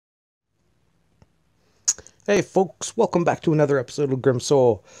Hey folks, welcome back to another episode of Grim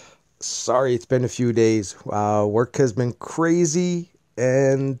Soul. Sorry it's been a few days. Work has been crazy,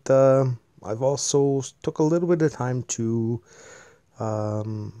 and I've also took a little bit of time to,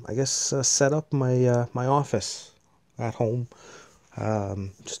 set up my office at home.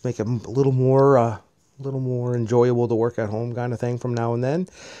 Just make it a little more enjoyable to work at home, kind of thing, from now and then.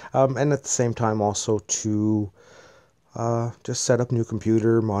 And at the same time, also to just set up new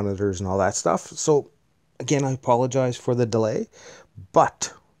computer monitors and all that stuff. So again, I apologize for the delay,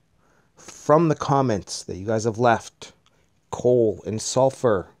 but from the comments that you guys have left, coal and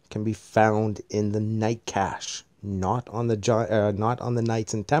sulfur can be found in the night cache, not on the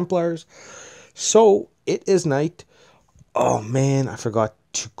Knights and Templars. So it is night. Oh man, I forgot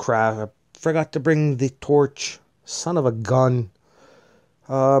to bring the torch. Son of a gun.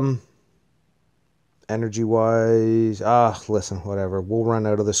 Energy wise, listen, whatever. We'll run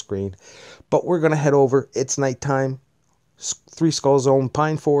out of the screen, but we're gonna head over. It's nighttime. Three Skull Zone,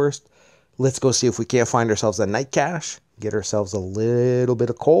 Pine Forest. Let's go see if we can't find ourselves a night cache, get ourselves a little bit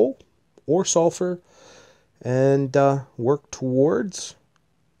of coal or sulfur, and work towards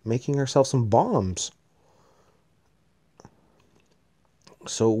making ourselves some bombs.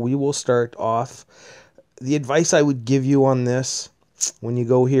 So we will start off. The advice I would give you on this when you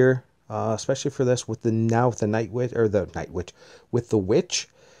go here, especially for this with the night witch or the night witch with the witch,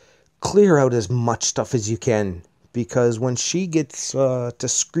 clear out as much stuff as you can, because when she gets to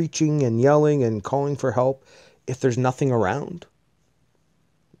screeching and yelling and calling for help, if there's nothing around,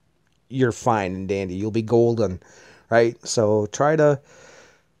 you're fine and dandy. You'll be golden, right? So try to,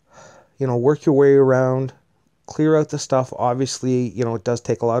 work your way around, clear out the stuff. Obviously, it does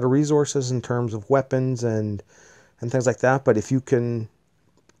take a lot of resources in terms of weapons and things like that. But if you can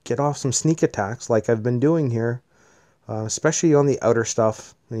get off some sneak attacks like I've been doing here, especially on the outer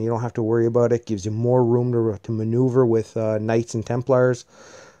stuff, and you don't have to worry about it. Gives you more room to maneuver with Knights and Templars.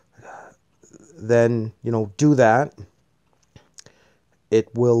 Then, do that.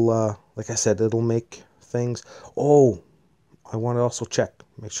 It will, like I said, it'll make things. Oh, I want to also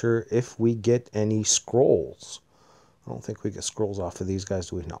make sure if we get any scrolls. I don't think we get scrolls off of these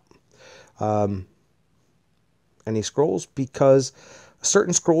guys, do we? No. Any scrolls, because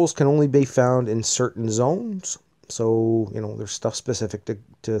certain scrolls can only be found in certain zones. So, there's stuff specific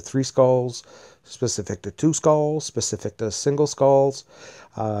to three skulls, specific to two skulls, specific to single skulls.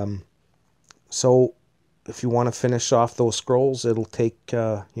 So, if you want to finish off those scrolls, it'll take,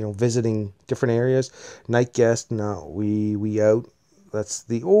 visiting different areas. Night guest, no, we out. That's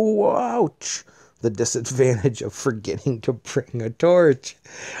ouch! The disadvantage of forgetting to bring a torch.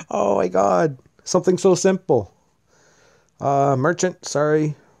 Oh my god. Something so simple. Merchant,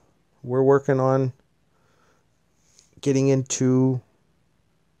 sorry. We're working on getting into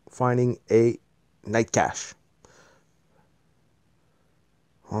finding a night cache.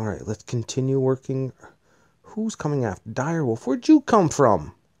 Alright, let's continue working. Who's coming after? Direwolf, where'd you come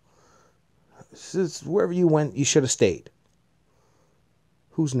from? This is wherever you went, you should have stayed.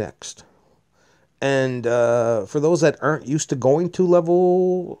 Who's next? And for those that aren't used to going to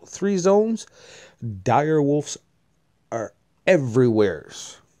level 3 zones, direwolves are everywhere.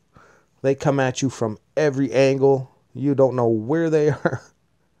 They come at you from every angle. You don't know where they are.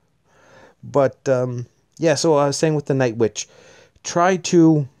 But, yeah, so I was saying with the Night Witch, try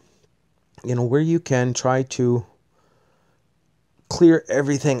to, where you can, try to clear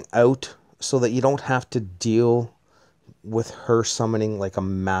everything out so that you don't have to deal with her summoning like a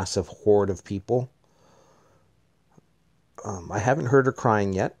massive horde of people. I haven't heard her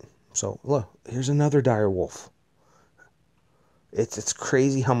crying yet. So, look, here's another dire wolf. It's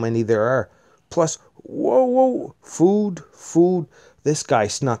crazy how many there are. Plus, whoa, food. This guy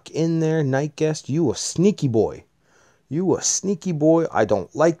snuck in there. Night guest, you a sneaky boy. You a sneaky boy. I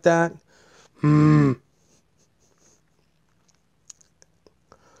don't like that. Need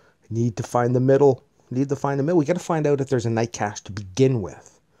to find the middle. We got to find out if there's a night cache to begin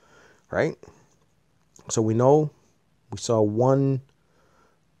with, right? So we know we saw one.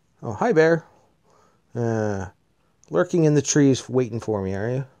 Oh, hi, bear. Lurking in the trees waiting for me, are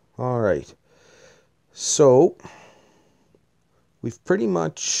you? All right. So we've pretty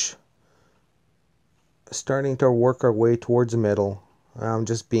much starting to work our way towards the middle. I'm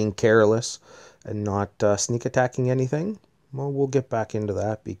just being careless and not sneak attacking anything. Well, we'll get back into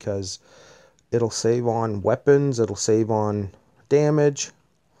that because it'll save on weapons. It'll save on damage.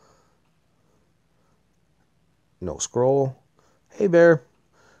 No scroll. Hey, bear.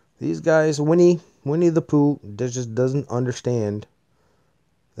 These guys, Winnie the Pooh, just doesn't understand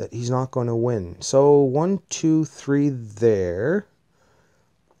that he's not going to win. So 1, 2, 3 there.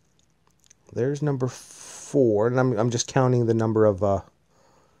 There's number 4, and I'm just counting the number of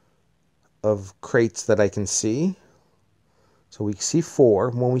crates that I can see. So we see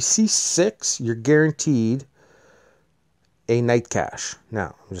 4. When we see 6, you're guaranteed a night cache.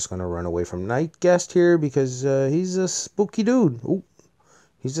 Now, I'm just going to run away from Night Guest here because he's a spooky dude. Ooh,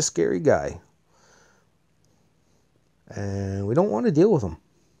 he's a scary guy. And we don't want to deal with him.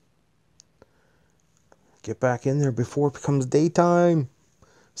 Get back in there before it becomes daytime.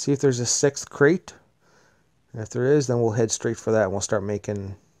 See if there's a 6th crate. And if there is, then we'll head straight for that. And we'll start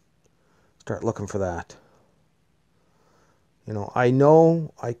looking for that. You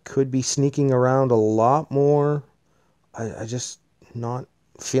know I could be sneaking around a lot more. I just not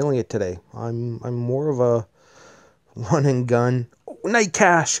feeling it today. I'm more of a run and gun. Oh, night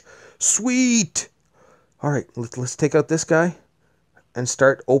cache, sweet. All right, let's take out this guy and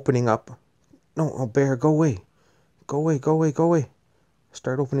start opening up. No, oh, bear, go away, go away, go away, go away.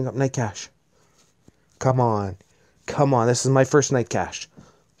 Start opening up night cache. Come on, come on. This is my first night cache.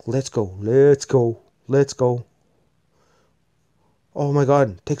 Let's go, let's go, let's go. Oh my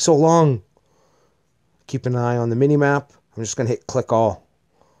God, it takes so long. Keep an eye on the mini map. I'm just gonna hit click all.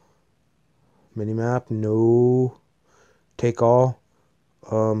 Mini map, no. Take all.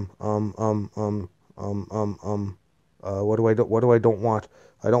 What do I do? What do I don't want?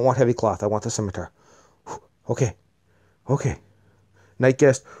 I don't want heavy cloth. I want the scimitar. Okay, okay. Night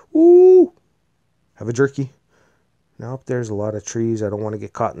guest. Ooh. Have a jerky. Nope. There's a lot of trees. I don't want to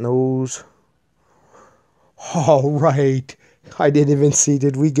get caught in those. All right. I didn't even see.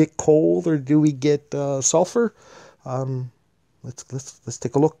 Did we get coal or do we get sulfur? Let's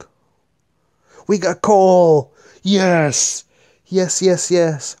take a look. We got coal. Yes. Yes, yes,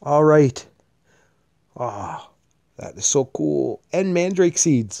 yes. All right. Ah, that is so cool. And mandrake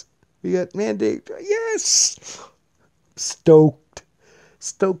seeds. We got mandrake. Yes. Stoked.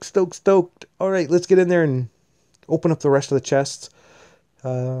 Stoked, stoked, stoked. All right, let's get in there and open up the rest of the chests.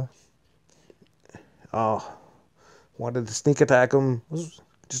 Oh, wanted to sneak attack him.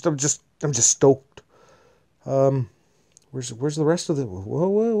 I'm just stoked. Where's the rest of the?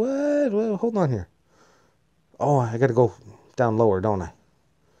 Whoa, hold on here. Oh, I gotta go down lower, don't I?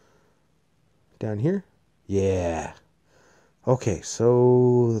 Down here? Yeah. Okay,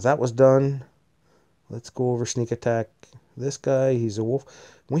 so that was done. Let's go over sneak attack. This guy, he's a wolf.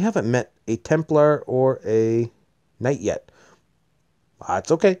 We haven't met a Templar or a Knight yet.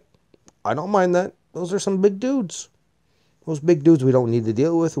 That's okay. I don't mind that. Those are some big dudes. Those big dudes we don't need to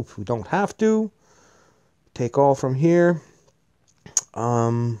deal with if we don't have to. Take all from here.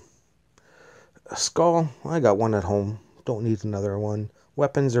 A skull. I got one at home. Don't need another one.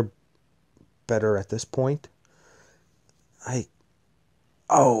 Weapons are better at this point. I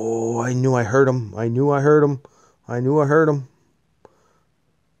knew I heard him. I knew I heard him. I knew I heard him.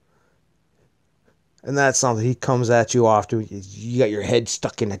 And that's something. He comes at you after you got your head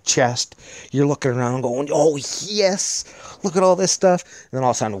stuck in a chest. You're looking around going, oh, yes. Look at all this stuff. And then all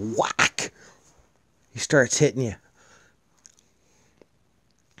of a sudden, whack. He starts hitting you.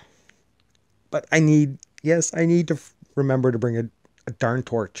 But I need to remember to bring a darn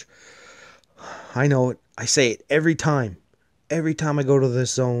torch. I know it. I say it every time. Every time I go to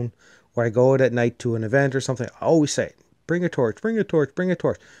this zone where I go out at night to an event or something, I always say, bring a torch, bring a torch, bring a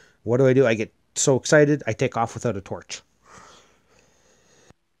torch. What do? I get so excited, I take off without a torch.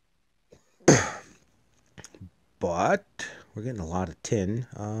 But we're getting a lot of tin.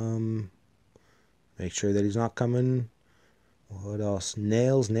 Make sure that he's not coming. What else?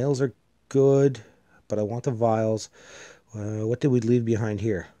 Nails. Nails are good, but I want the vials. What did we leave behind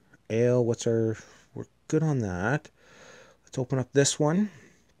here? Ale. We're good on that. Let's open up this one.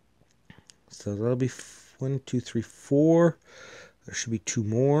 So that'll be 1, 2, 3, 4. There should be 2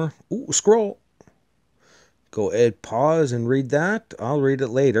 more. Ooh, scroll. Go ahead, pause and read that. I'll read it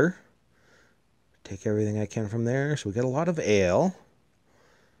later. Take everything I can from there. So we got a lot of ale.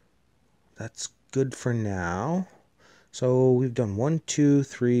 That's good for now. So we've done 1, 2,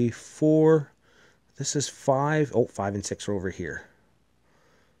 3, 4. This is 5. Oh, 5 and 6 are over here.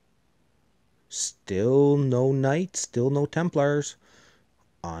 Still no knights. Still no Templars.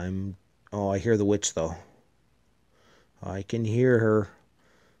 Oh, I hear the witch though. I can hear her.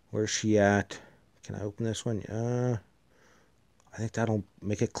 Where's she at? Can I open this one? I think that'll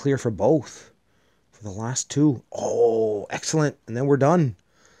make it clear for both. For the last 2. Oh, excellent. And then we're done.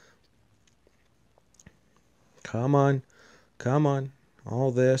 Come on. Come on.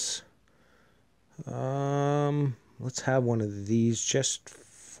 All this. Let's have one of these just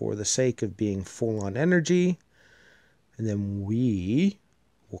for the sake of being full on energy. And then we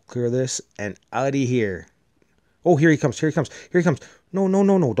will clear this and out of here. Oh, here he comes. Here he comes. Here he comes. No, no,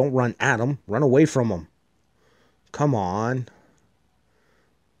 no, no. Don't run at him. Run away from him. Come on.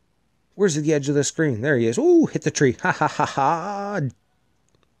 Where's the edge of the screen? There he is. Ooh, hit the tree. Ha ha ha ha.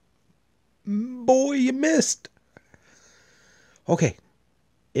 Boy, you missed. Okay,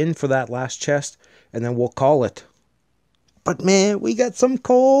 in for that last chest, and then we'll call it. But man, we got some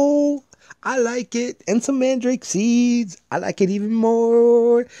coal. I like it. And some mandrake seeds. I like it even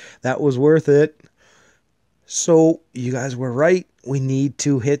more. That was worth it. So, you guys were right. We need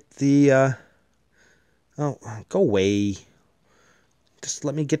to hit the... Oh, go away. Just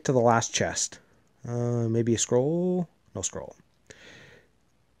let me get to the last chest. Maybe a scroll? No scroll.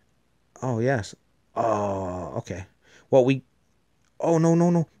 Oh, yes. Oh, okay. Well, we... Oh, no,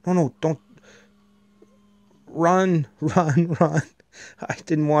 no, no. No, no, don't... Run, run, run. I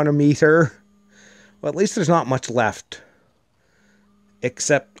didn't want to meet her. Well, at least there's not much left.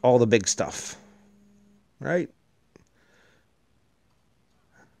 Except all the big stuff. Right?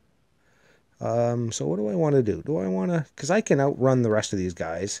 So what do I want to do? Do I want to... Because I can outrun the rest of these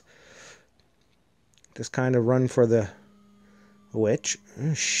guys. Just kind of run for the witch.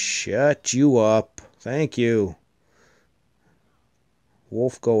 Shut you up. Thank you.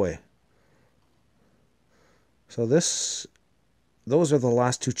 Wolf, go away. So those are the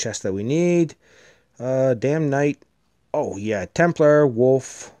last two chests that we need. Damn Knight. Oh, yeah. Templar,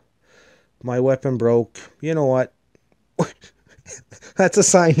 Wolf. My weapon broke. You know what? That's a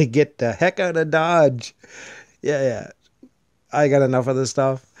sign to get the heck out of Dodge. Yeah. I got enough of this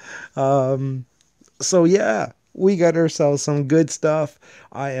stuff. So, yeah. We got ourselves some good stuff.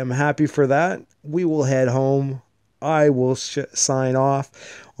 I am happy for that. We will head home. I will sign off.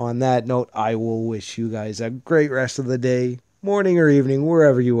 On that note, I will wish you guys a great rest of the day, morning or evening,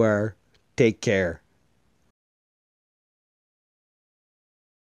 wherever you are. Take care.